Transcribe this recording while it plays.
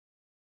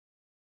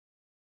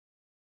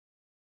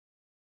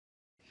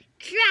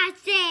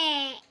Trust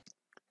it!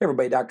 Hey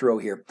everybody, Dr. O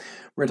here.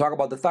 We're going to talk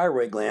about the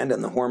thyroid gland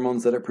and the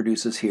hormones that it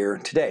produces here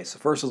today. So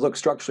first let's look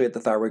structurally at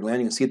the thyroid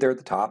gland. You can see it there at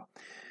the top.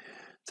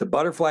 It's a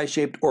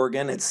butterfly-shaped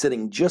organ. It's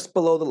sitting just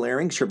below the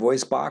larynx, your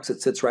voice box.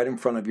 It sits right in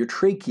front of your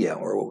trachea,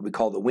 or what we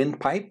call the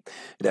windpipe.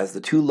 It has the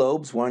two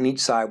lobes, one on each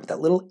side, with that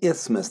little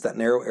isthmus, that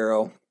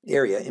narrow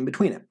area in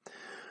between it.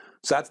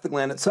 So that's the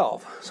gland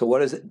itself. So what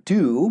does it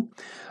do?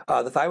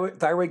 The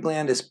thyroid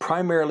gland is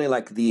primarily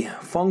like the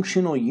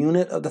functional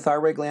unit of the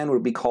thyroid gland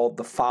would be called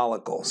the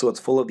follicle. So it's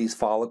full of these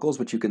follicles,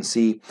 which you can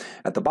see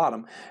at the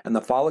bottom. And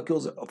the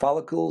follicles are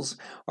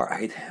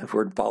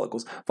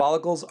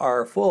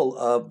full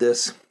of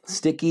this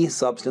sticky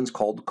substance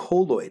called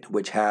colloid,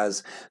 which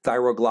has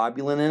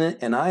thyroglobulin in it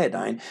and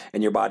iodine,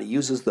 and your body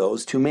uses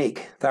those to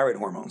make thyroid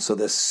hormones. So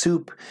this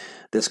soup,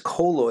 this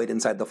colloid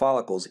inside the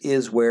follicles,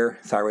 is where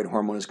thyroid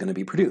hormone is going to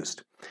be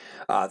produced.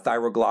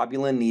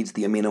 Thyroglobulin needs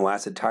the amino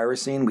acid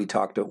tyrosine. We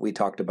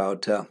talked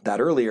about that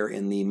earlier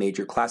in the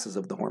major classes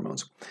of the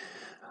hormones.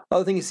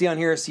 Other thing you see on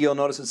here, so you'll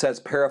notice it says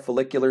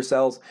parafollicular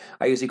cells.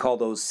 I usually call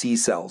those C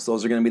cells.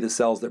 Those are going to be the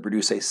cells that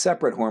produce a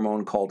separate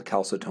hormone called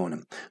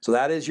calcitonin. So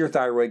that is your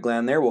thyroid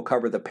gland there. We'll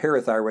cover the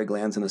parathyroid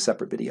glands in a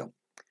separate video.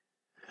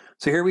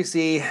 So here we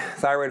see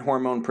thyroid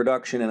hormone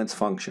production and its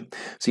function.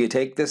 So you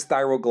take this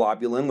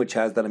thyroglobulin, which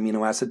has that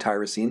amino acid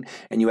tyrosine,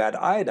 and you add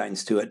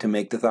iodines to it to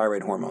make the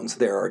thyroid hormones.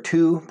 There are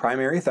two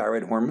primary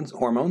thyroid hormones,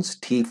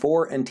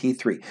 T4 and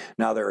T3.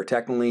 Now there are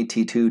technically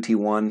T2,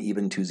 T1,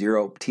 even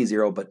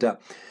T0, but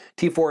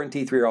T4 and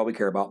T3 are all we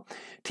care about.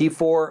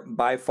 T4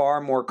 by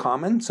far more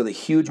common, so the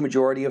huge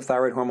majority of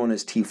thyroid hormone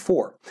is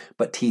T4,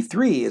 but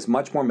T3 is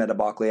much more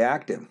metabolically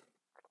active.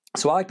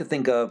 So I like to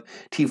think of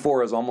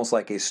T4 as almost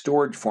like a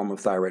storage form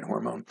of thyroid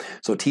hormone.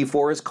 So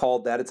T4 is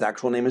called that. Its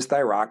actual name is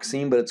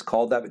thyroxine, but it's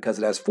called that because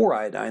it has 4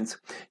 iodines.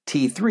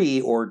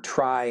 T3, or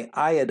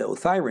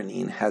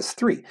triiodothyronine, has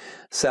 3.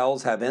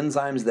 Cells have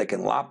enzymes that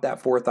can lop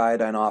that 4th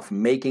iodine off,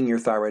 making your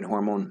thyroid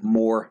hormone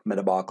more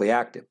metabolically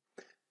active.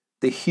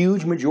 The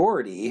huge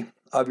majority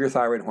of your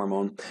thyroid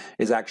hormone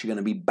is actually going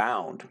to be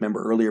bound.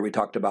 Remember earlier we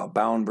talked about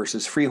bound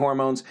versus free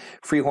hormones.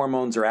 Free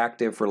hormones are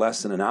active for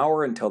less than an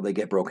hour until they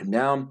get broken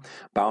down.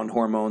 Bound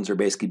hormones are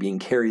basically being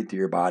carried through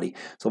your body.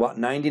 So about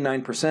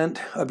 99%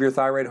 of your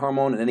thyroid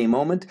hormone at any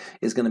moment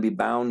is going to be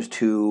bound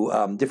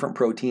to different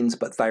proteins,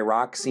 but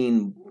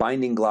thyroxine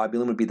binding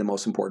globulin would be the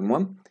most important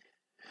one.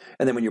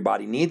 And then when your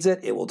body needs it,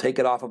 it will take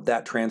it off of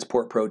that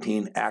transport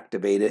protein,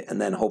 activate it, and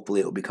then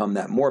hopefully it will become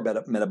that more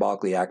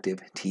metabolically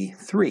active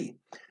T3.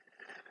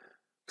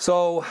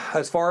 So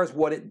as far as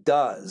what it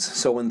does,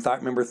 so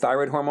remember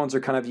thyroid hormones are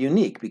kind of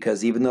unique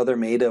because even though they're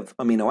made of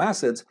amino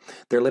acids,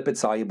 they're lipid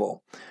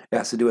soluble. It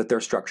has to do with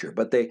their structure,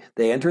 but they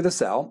enter the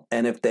cell,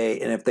 and if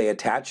they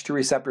attach to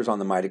receptors on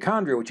the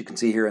mitochondria, which you can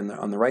see here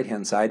on the right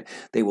hand side,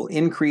 they will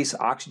increase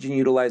oxygen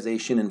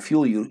utilization and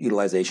fuel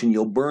utilization.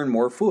 You'll burn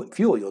more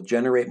fuel. You'll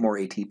generate more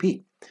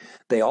ATP.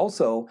 They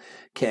also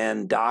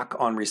can dock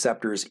on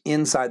receptors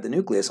inside the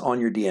nucleus on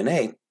your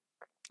DNA,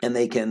 and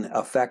they can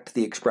affect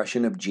the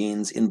expression of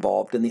genes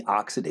involved in the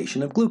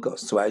oxidation of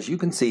glucose. So as you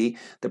can see,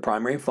 the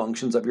primary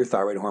functions of your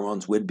thyroid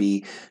hormones would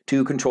be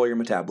to control your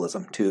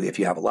metabolism. If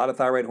you have a lot of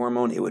thyroid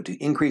hormone, it would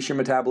to increase your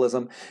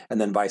metabolism,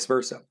 and then vice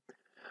versa.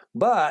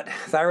 But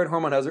thyroid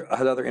hormone has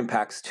other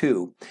impacts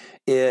too.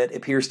 It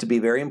appears to be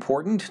very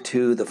important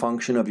to the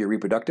function of your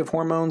reproductive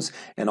hormones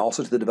and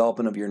also to the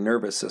development of your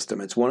nervous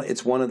system. It's one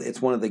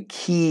of the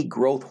key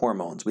growth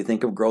hormones. We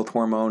think of growth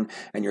hormone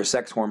and your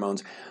sex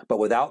hormones, but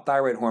without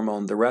thyroid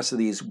hormone, the rest of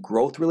these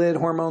growth-related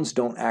hormones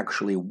don't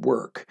actually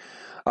work.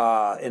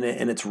 And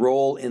its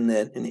role in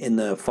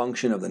the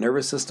function of the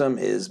nervous system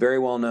is very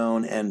well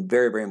known and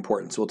very, very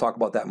important. So we'll talk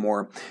about that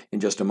more in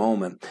just a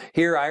moment.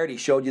 Here, I already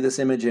showed you this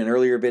image in an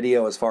earlier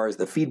video as far as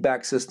the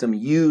feedback system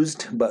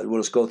used, but we'll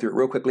just go through it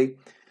real quickly.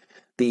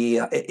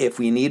 If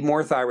we need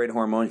more thyroid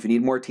hormone, if you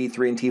need more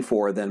T3 and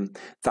T4, then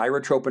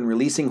thyrotropin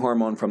releasing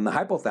hormone from the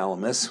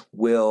hypothalamus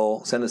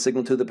will send a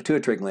signal to the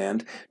pituitary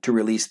gland to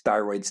release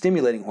thyroid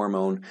stimulating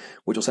hormone,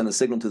 which will send a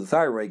signal to the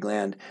thyroid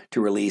gland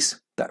to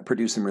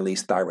produce and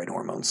release thyroid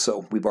hormones.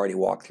 So we've already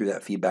walked through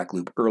that feedback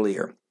loop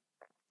earlier.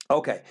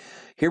 Okay,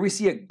 here we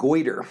see a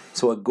goiter.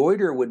 So a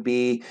goiter would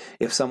be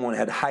if someone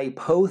had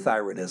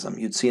hypothyroidism.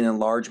 You'd see an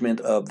enlargement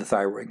of the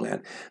thyroid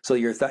gland. So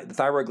the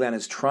thyroid gland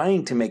is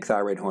trying to make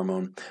thyroid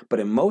hormone,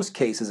 but in most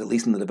cases, at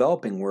least in the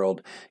developing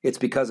world, it's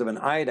because of an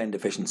iodine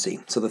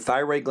deficiency. So the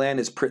thyroid gland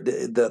is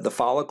the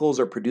follicles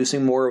are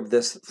producing more of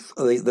this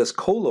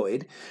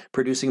colloid,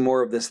 producing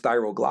more of this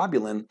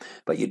thyroglobulin,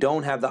 but you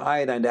don't have the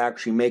iodine to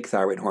actually make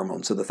thyroid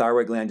hormone. So the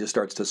thyroid gland just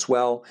starts to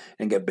swell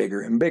and get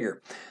bigger and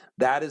bigger.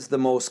 That is the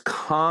most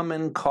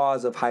common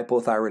cause of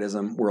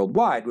hypothyroidism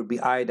worldwide, would be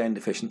iodine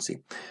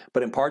deficiency.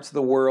 But in parts of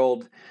the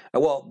world,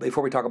 well,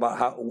 before we talk about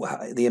how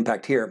the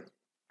impact here,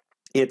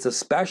 it's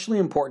especially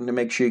important to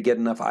make sure you get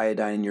enough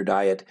iodine in your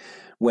diet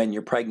when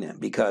you're pregnant,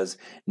 because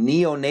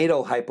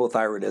neonatal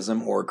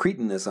hypothyroidism or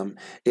cretinism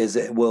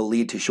will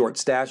lead to short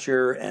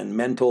stature and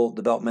mental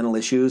developmental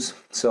issues.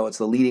 So it's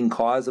the leading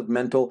cause of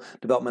mental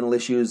developmental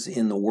issues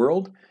in the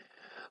world.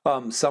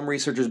 Some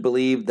researchers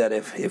believe that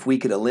if we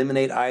could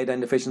eliminate iodine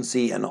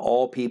deficiency and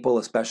all people,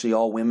 especially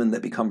all women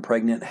that become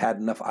pregnant, had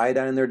enough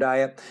iodine in their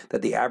diet,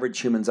 that the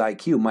average human's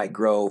IQ might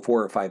grow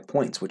 4 or 5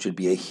 points, which would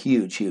be a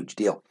huge, huge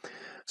deal.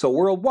 So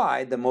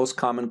worldwide, the most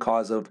common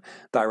cause of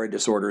thyroid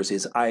disorders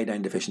is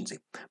iodine deficiency.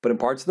 But in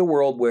parts of the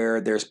world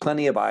where there's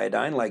plenty of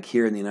iodine, like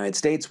here in the United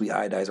States, we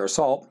iodize our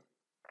salt,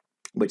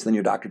 which then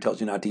your doctor tells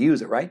you not to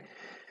use it, right?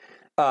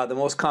 The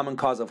most common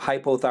cause of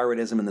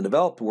hypothyroidism in the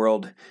developed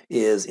world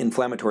is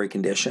inflammatory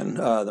condition,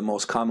 the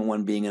most common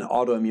one being an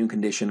autoimmune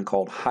condition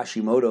called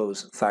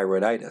Hashimoto's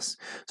thyroiditis.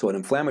 So an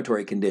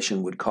inflammatory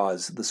condition would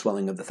cause the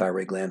swelling of the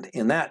thyroid gland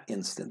in that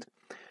instant.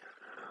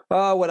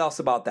 What else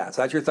about that?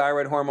 So that's your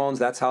thyroid hormones.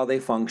 That's how they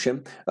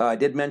function. I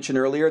did mention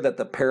earlier that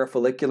the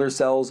parafollicular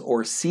cells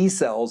or C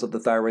cells of the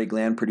thyroid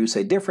gland produce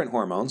a different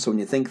hormone. So when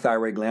you think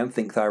thyroid gland,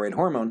 think thyroid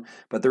hormone.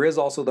 But there is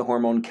also the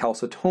hormone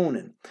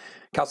calcitonin.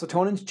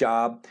 Calcitonin's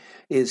job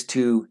is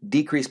to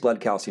decrease blood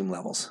calcium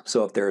levels.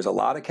 So if there's a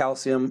lot of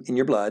calcium in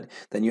your blood,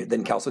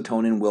 then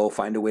calcitonin will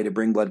find a way to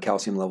bring blood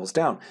calcium levels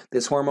down.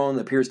 This hormone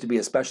appears to be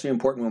especially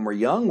important when we're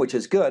young, which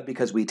is good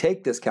because we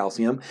take this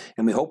calcium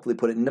and we hopefully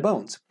put it into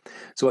bones.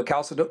 So what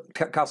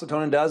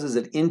calcitonin does is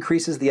it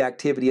increases the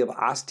activity of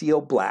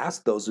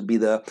osteoblasts. Those would be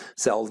the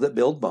cells that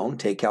build bone,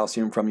 take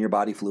calcium from your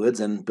body fluids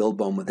and build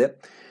bone with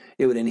it.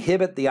 It would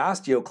inhibit the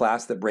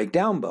osteoclasts that break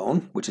down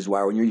bone, which is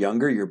why when you're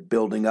younger, you're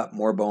building up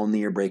more bone than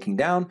you're breaking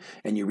down,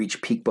 and you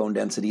reach peak bone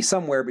density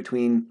somewhere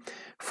between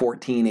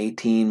 14,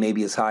 18,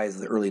 maybe as high as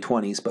the early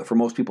 20s, but for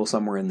most people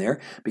somewhere in there,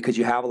 because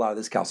you have a lot of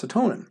this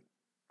calcitonin.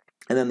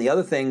 And then the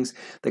other things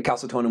that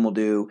calcitonin will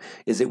do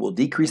is it will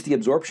decrease the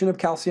absorption of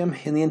calcium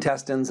in the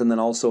intestines, and then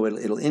also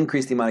it'll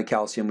increase the amount of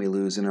calcium we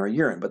lose in our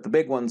urine. But the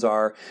big ones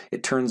are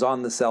it turns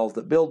on the cells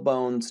that build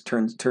bones,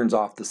 turns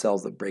off the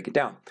cells that break it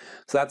down.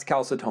 So that's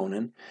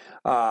calcitonin.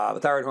 The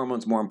thyroid hormone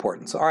is more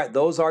important. So all right,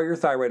 those are your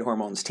thyroid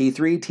hormones,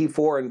 T3,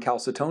 T4, and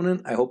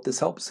calcitonin. I hope this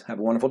helps. Have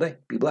a wonderful day.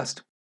 Be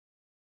blessed.